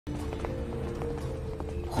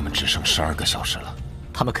我们只剩12个小时了。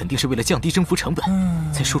他们肯定是为了降低征服成本，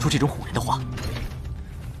才说出这种唬人的话。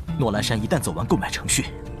诺兰山一旦走完购买程序，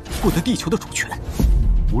获得地球的主权，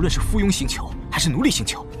无论是附庸星球还是奴隶星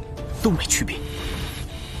球，都没区别。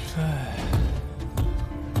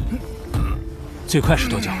最快是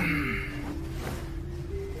多久？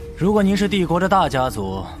如果您是帝国的大家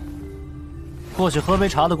族，或许喝杯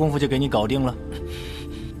茶的功夫就给你搞定了。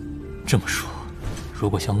这么说，如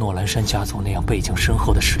果像诺兰山家族那样背景深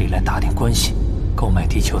厚的势力来打点关系，购买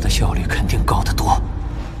地球的效率肯定高得多，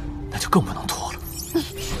那就更不能拖了。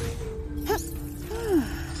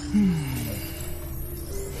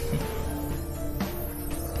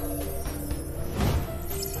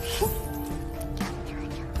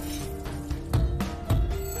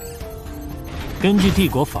根据帝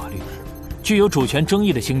国法律，具有主权争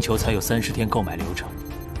议的星球才有30天购买流程。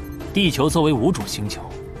地球作为无主星球，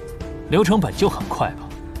流程本就很快吧？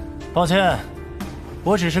抱歉，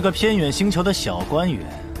我只是个偏远星球的小官员，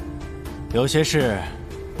有些事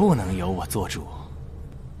不能由我做主。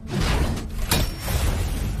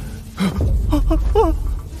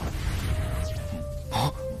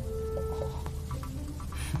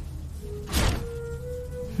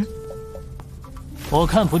我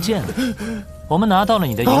看不见了。我们拿到了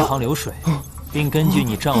你的银行流水，并根据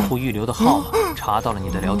你账户预留的号码查到了你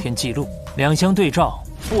的聊天记录，两相对照，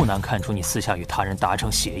不难看出你私下与他人达成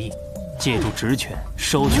协议，借助职权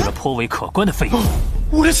收取了颇为可观的费用。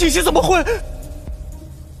我的信息怎么会？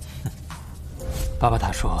巴巴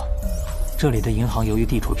塔说，这里的银行由于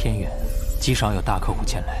地处偏远，极少有大客户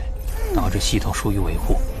前来，导致系统疏于维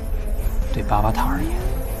护。对巴巴塔而言，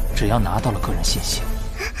只要拿到了个人信息，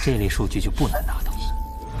这类数据就不难拿到。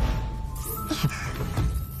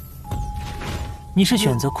你是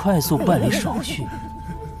选择快速办理手续，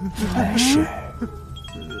还是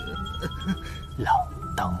锒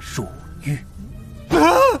铛入狱？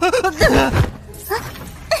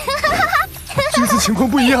这次情况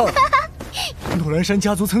不一样，诺兰山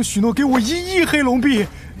家族曾许诺给我1亿黑龙币，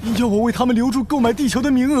要我为他们留住购买地球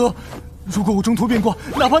的名额。如果我中途变卦，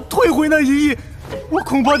哪怕退回那1亿，我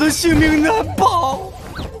恐怕都性命难保。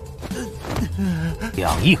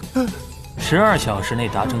2亿，12小时内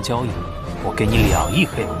达成交易，我给你2亿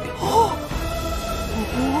黑龙币。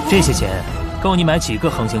这些钱够你买几个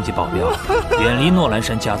横星级保镖，远离诺兰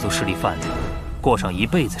山家族势力范围，过上一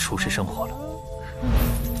辈子舒适生活了。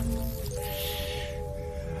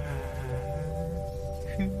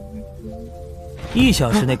1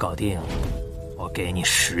小时内搞定，我给你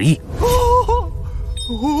10亿。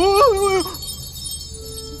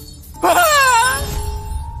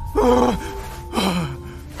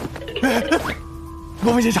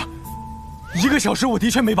罗峰先生，1个小时我的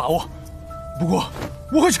确没把握，不过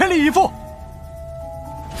我会全力以赴。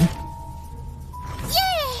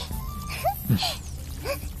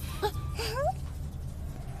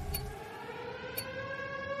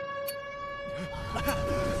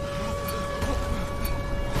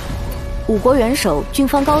5国元首、军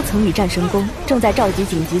方高层与战神宫正在召集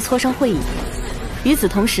紧急磋商会议。与此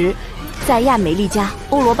同时，在亚美利加、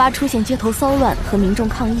欧罗巴出现街头骚乱和民众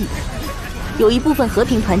抗议。有一部分和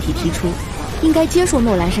平团体提出，应该接受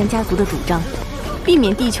诺兰山家族的主张，避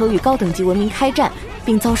免地球与高等级文明开战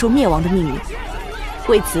并遭受灭亡的命运。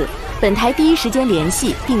为此，本台第一时间联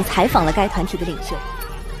系并采访了该团体的领袖。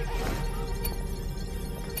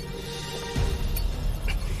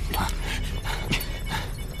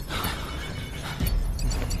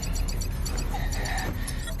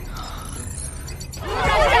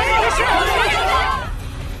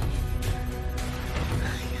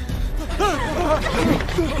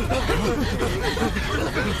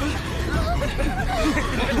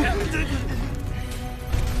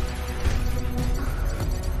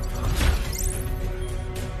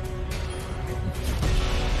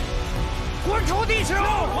滚出地球！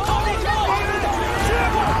逃地球！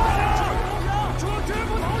绝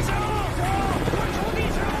不投降！滚出地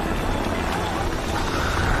球！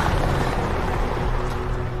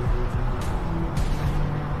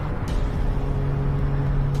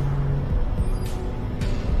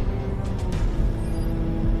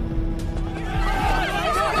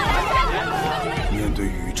面对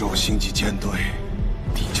宇宙星际舰队，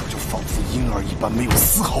地球就仿佛婴儿一般，没有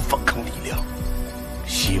丝毫反抗力量。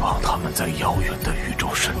希望他们在遥远的宇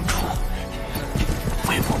宙深处，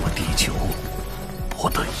为我们地球博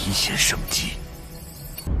得一线生机。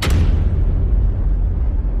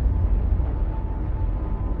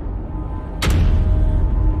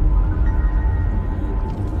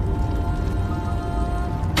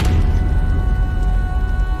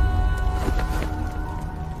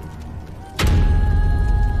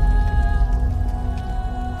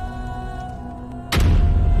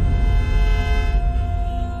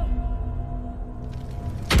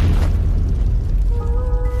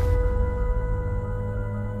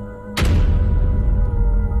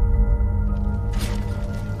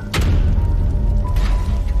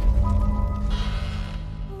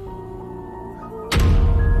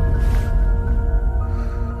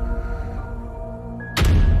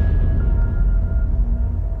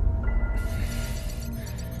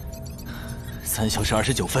3小时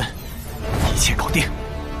29分，一切搞定。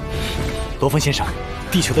罗峰先生，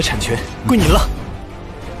地球的产权归您了。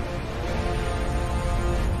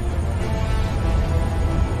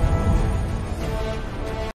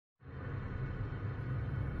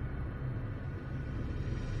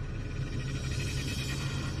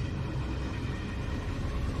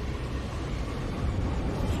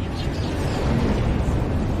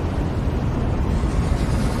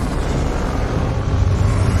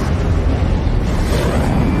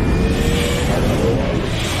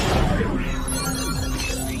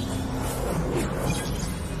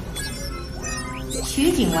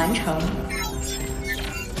取景完成。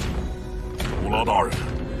乌拉大人，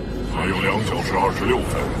还有2小时26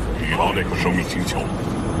分抵达那个生命星球。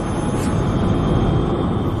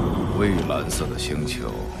蔚蓝色的星球，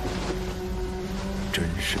真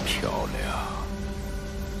是漂亮。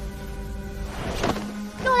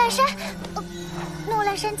诺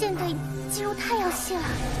兰山舰队进入太阳系了。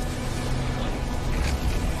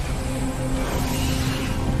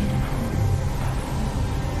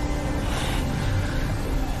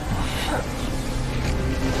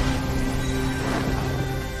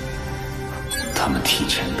他们提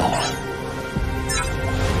前到了。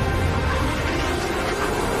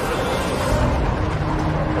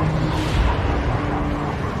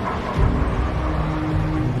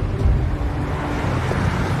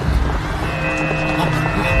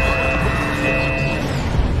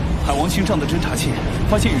海王星上的侦察器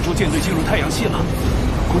发现宇宙舰队进入太阳系了，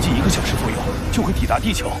估计1个小时左右就会抵达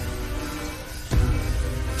地球。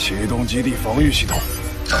启动基地防御系统。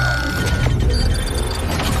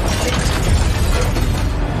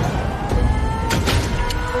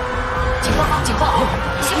警报！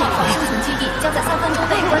希望号生存基地将在3分钟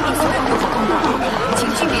内关闭所有入口通道，请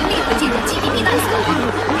居民立刻进入基地避难所。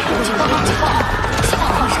警报！希望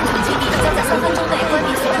号生存基地将在3分钟内关闭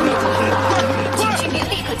所有入口通道，请居民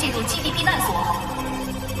立刻进入基地避难所。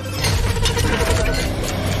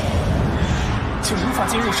请无法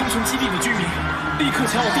进入生存基地的居民立刻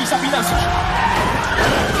前往地下避难所。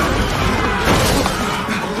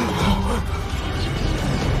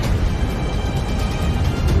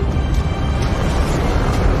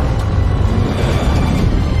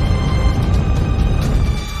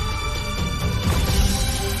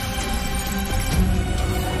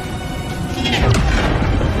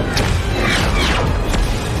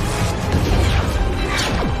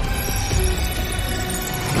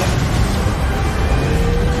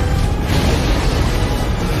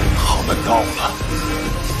到了。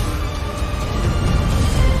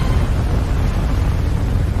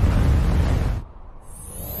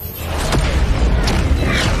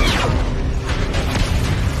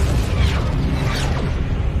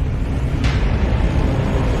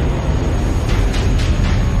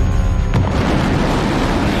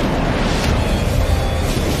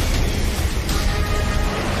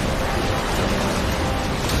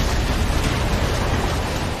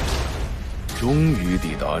终于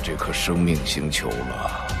抵达这颗生命星球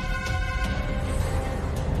了。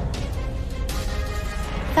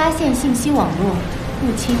发现信息网络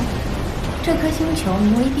入侵。这颗星球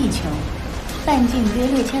名为地球，半径约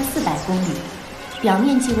6400公里，表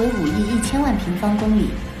面积为5亿1000万平方公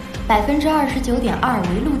里，29.2%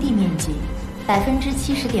为陆地面积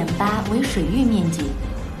，70.8%为水域面积。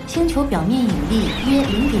星球表面引力约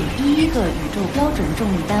0.11个宇宙标准重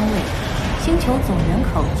力单位。星球总人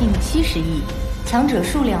口近70亿，强者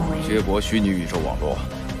数量为。接驳虚拟宇宙网络，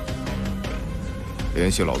联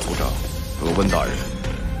系老组长格温大人。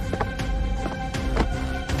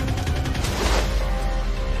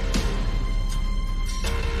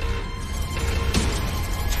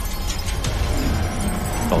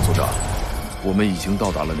老组长，我们已经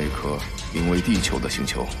到达了那颗名为地球的星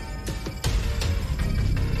球。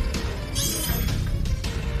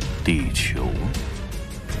地球。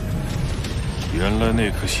原来那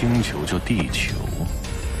颗星球叫地球。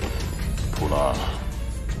普拉，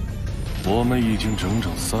我们已经整整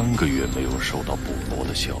3个月没有收到部落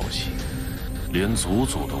的消息，连祖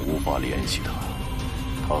祖都无法联系他，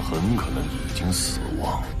他很可能已经死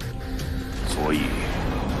亡，所以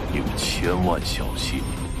你们千万小心。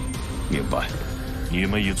明白。你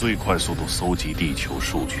们以最快速度搜集地球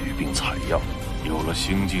数据并采样，有了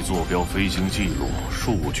星际坐标飞行记录、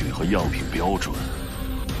数据和样品标准，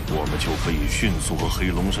我们就可以迅速和黑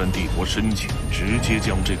龙山帝国申请，直接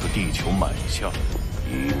将这个地球买下，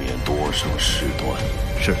以免多生事端。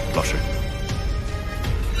是，老师。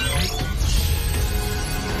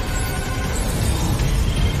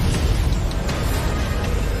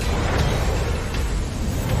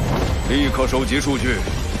立刻收集数据，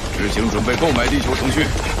执行准备购买地球程序。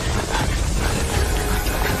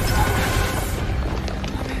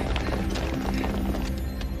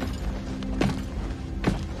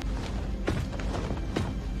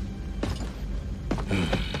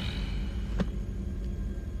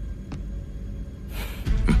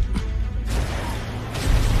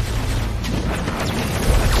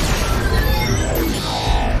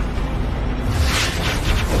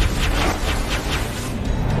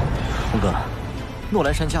诺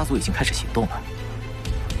兰山家族已经开始行动了。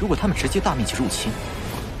如果他们直接大面积入侵，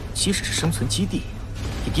即使是生存基地，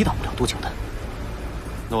也抵挡不了多久的。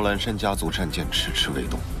诺兰山家族战舰迟迟未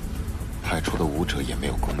动，派出的武者也没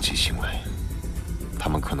有攻击行为。他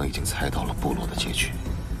们可能已经猜到了部落的结局，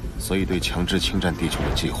所以对强制侵占地球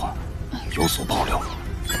的计划有所保留。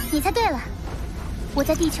你猜对了，我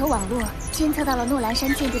在地球网络监测到了诺兰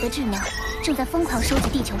山舰队的智能，正在疯狂收集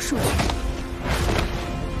地球数据。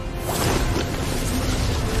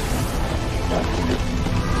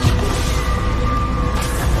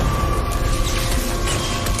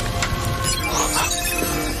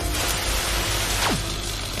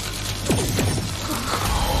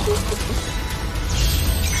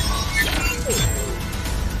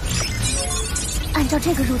按照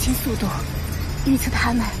这个入侵速度，预测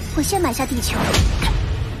他们会先买下地球。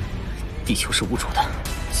地球是无主的，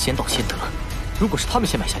先到先得。如果是他们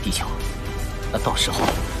先买下地球，那到时候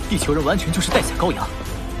地球人完全就是待宰羔羊，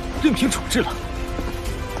任凭处置了。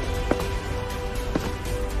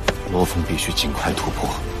罗峰必须尽快突破，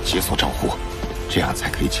解锁账户，这样才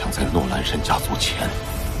可以抢在诺兰山家族前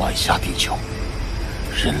买下地球。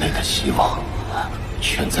人类的希望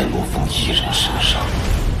全在罗峰一人身上。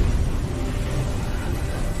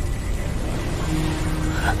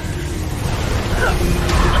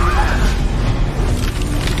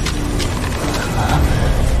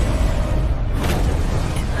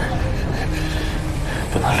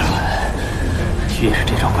不能乱，越是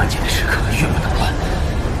这种关键的时刻，越不能乱。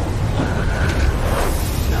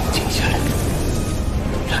冷静下来，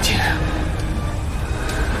冷静。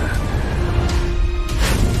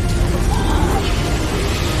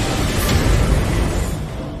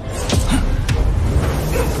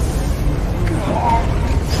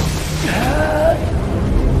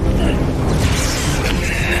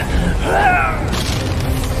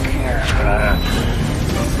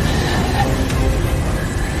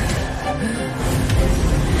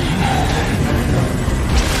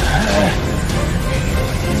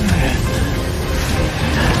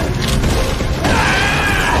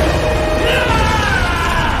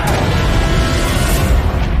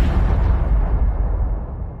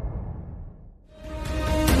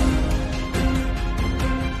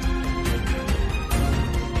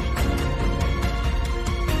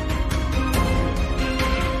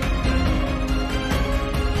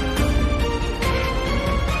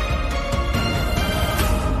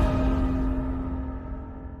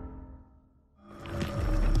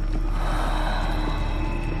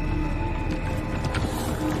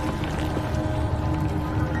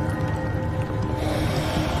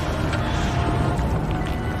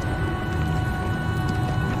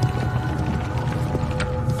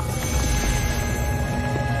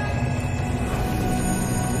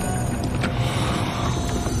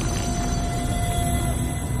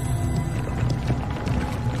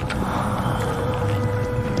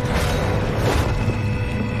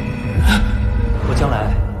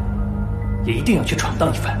一定要去闯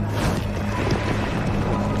荡一番。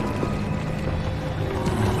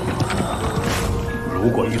如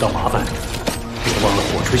果遇到麻烦，别忘了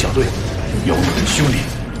火锤小队有你的兄弟。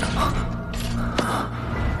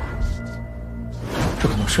这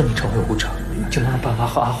可能顺利成为武者，就能让爸妈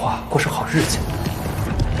和阿华过上好日子。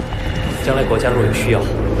将来国家若有需要，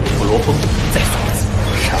我罗峰在所不辞。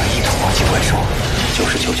上亿的黄金怪兽，就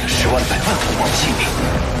是救下10万100万同胞的性命。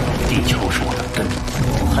地球是我的根，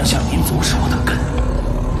韩夏民族是我的根。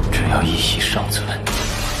只要一息尚存，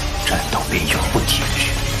战斗便永不停止。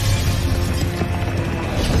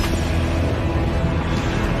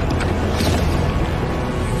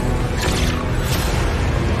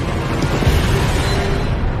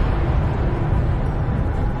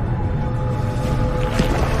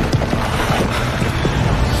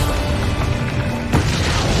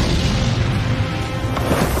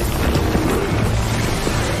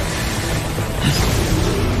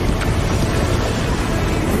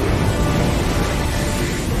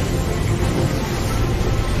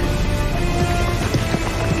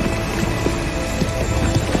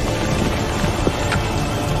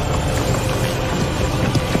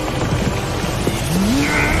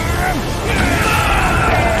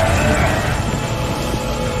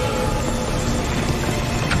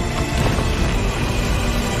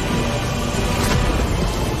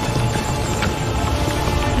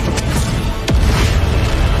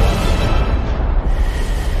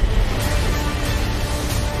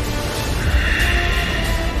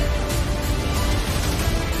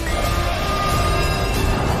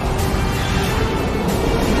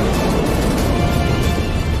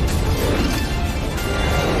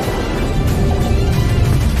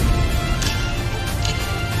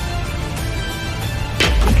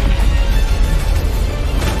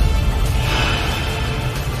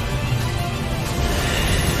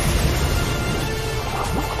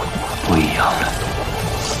样了。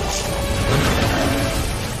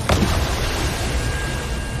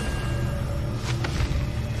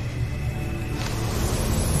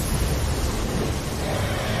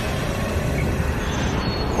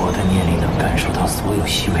我的念力能感受到所有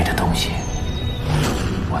细微的东西，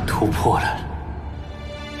我突破了。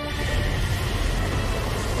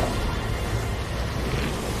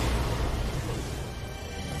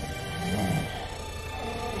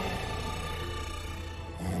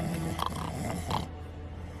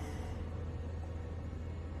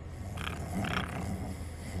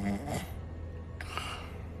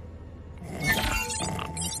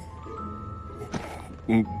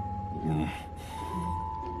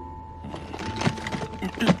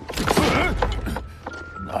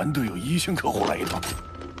难得有一线客户来一趟，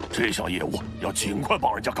这项业务要尽快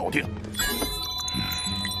帮人家搞定。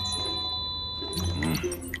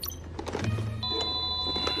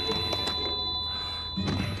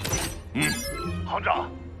行长，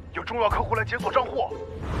有重要客户来解锁账户。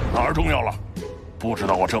哪儿重要了？不知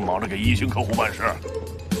道我正忙着给1星客户办事。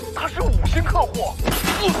他是5星客户。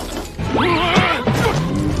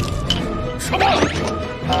什么？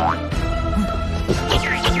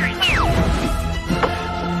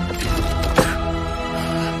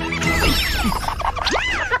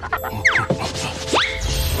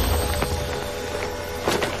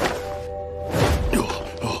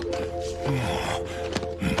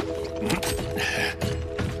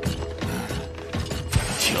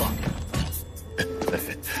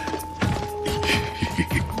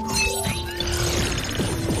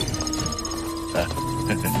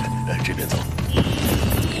这边走。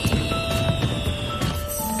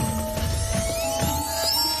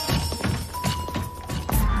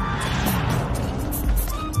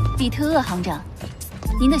比特厄行长，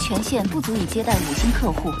您的权限不足以接待5星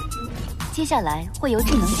客户，接下来会由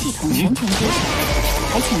智能系统全权接手，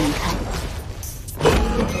还请离开。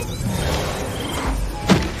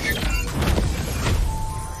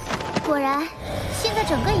果然，现在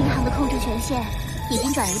整个银行的控制权限已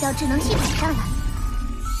经转移到智能系统上了。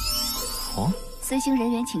哦，随行人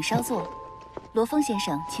员请稍坐，罗峰先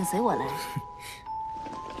生，请随我来。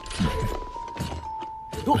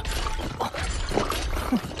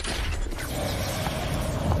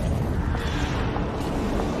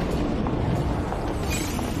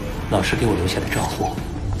老师给我留下的账户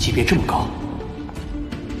级别这么高，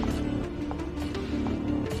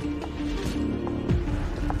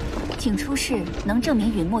请出示能证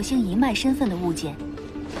明陨墨星一脉身份的物件，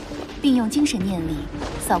并用精神念力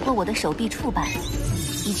扫过我的手臂触板，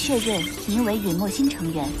以确认您为陨墨星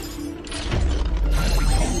成员。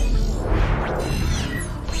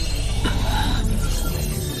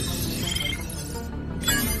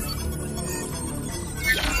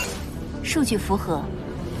数据符合。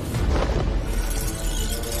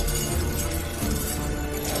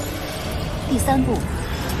第3步，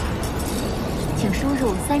请输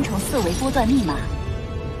入3乘4维波段密码。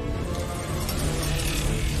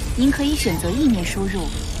您可以选择意念输入、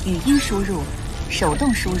语音输入、手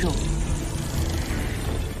动输入。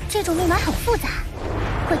这种密码很复杂，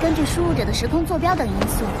会根据输入者的时空坐标等因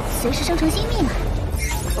素，随时生成新密码。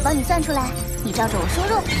我帮你算出来，你照着我输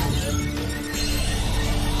入。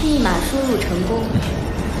密码输入成功。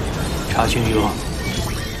查询余额。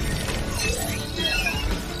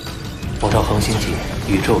我到恒星级、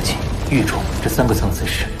宇宙级、域种这3个层次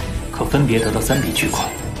时，可分别得到3笔巨款。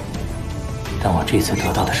但我这次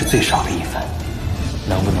得到的是最少的一份，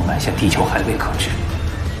能不能买下地球还未可知。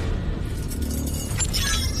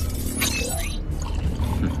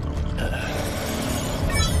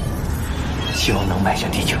希望能买下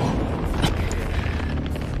地球。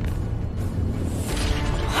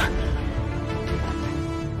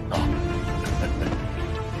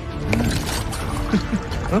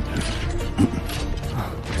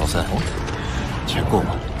老三，钱够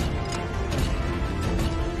吗？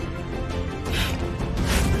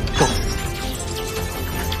够。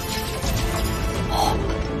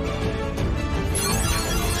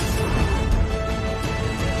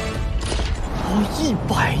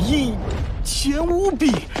100亿前无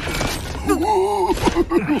比。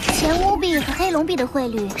前无币和黑龙币的汇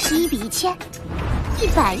率是1比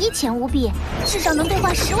1000，100亿前无币至少能兑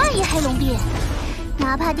换10万亿黑龙币。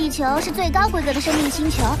哪怕地球是最高规格的生命星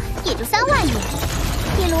球，也就3万亿。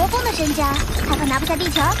以罗峰的身家，还怕拿不下地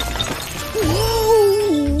球？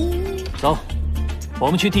走，我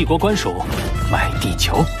们去帝国官署买地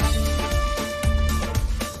球。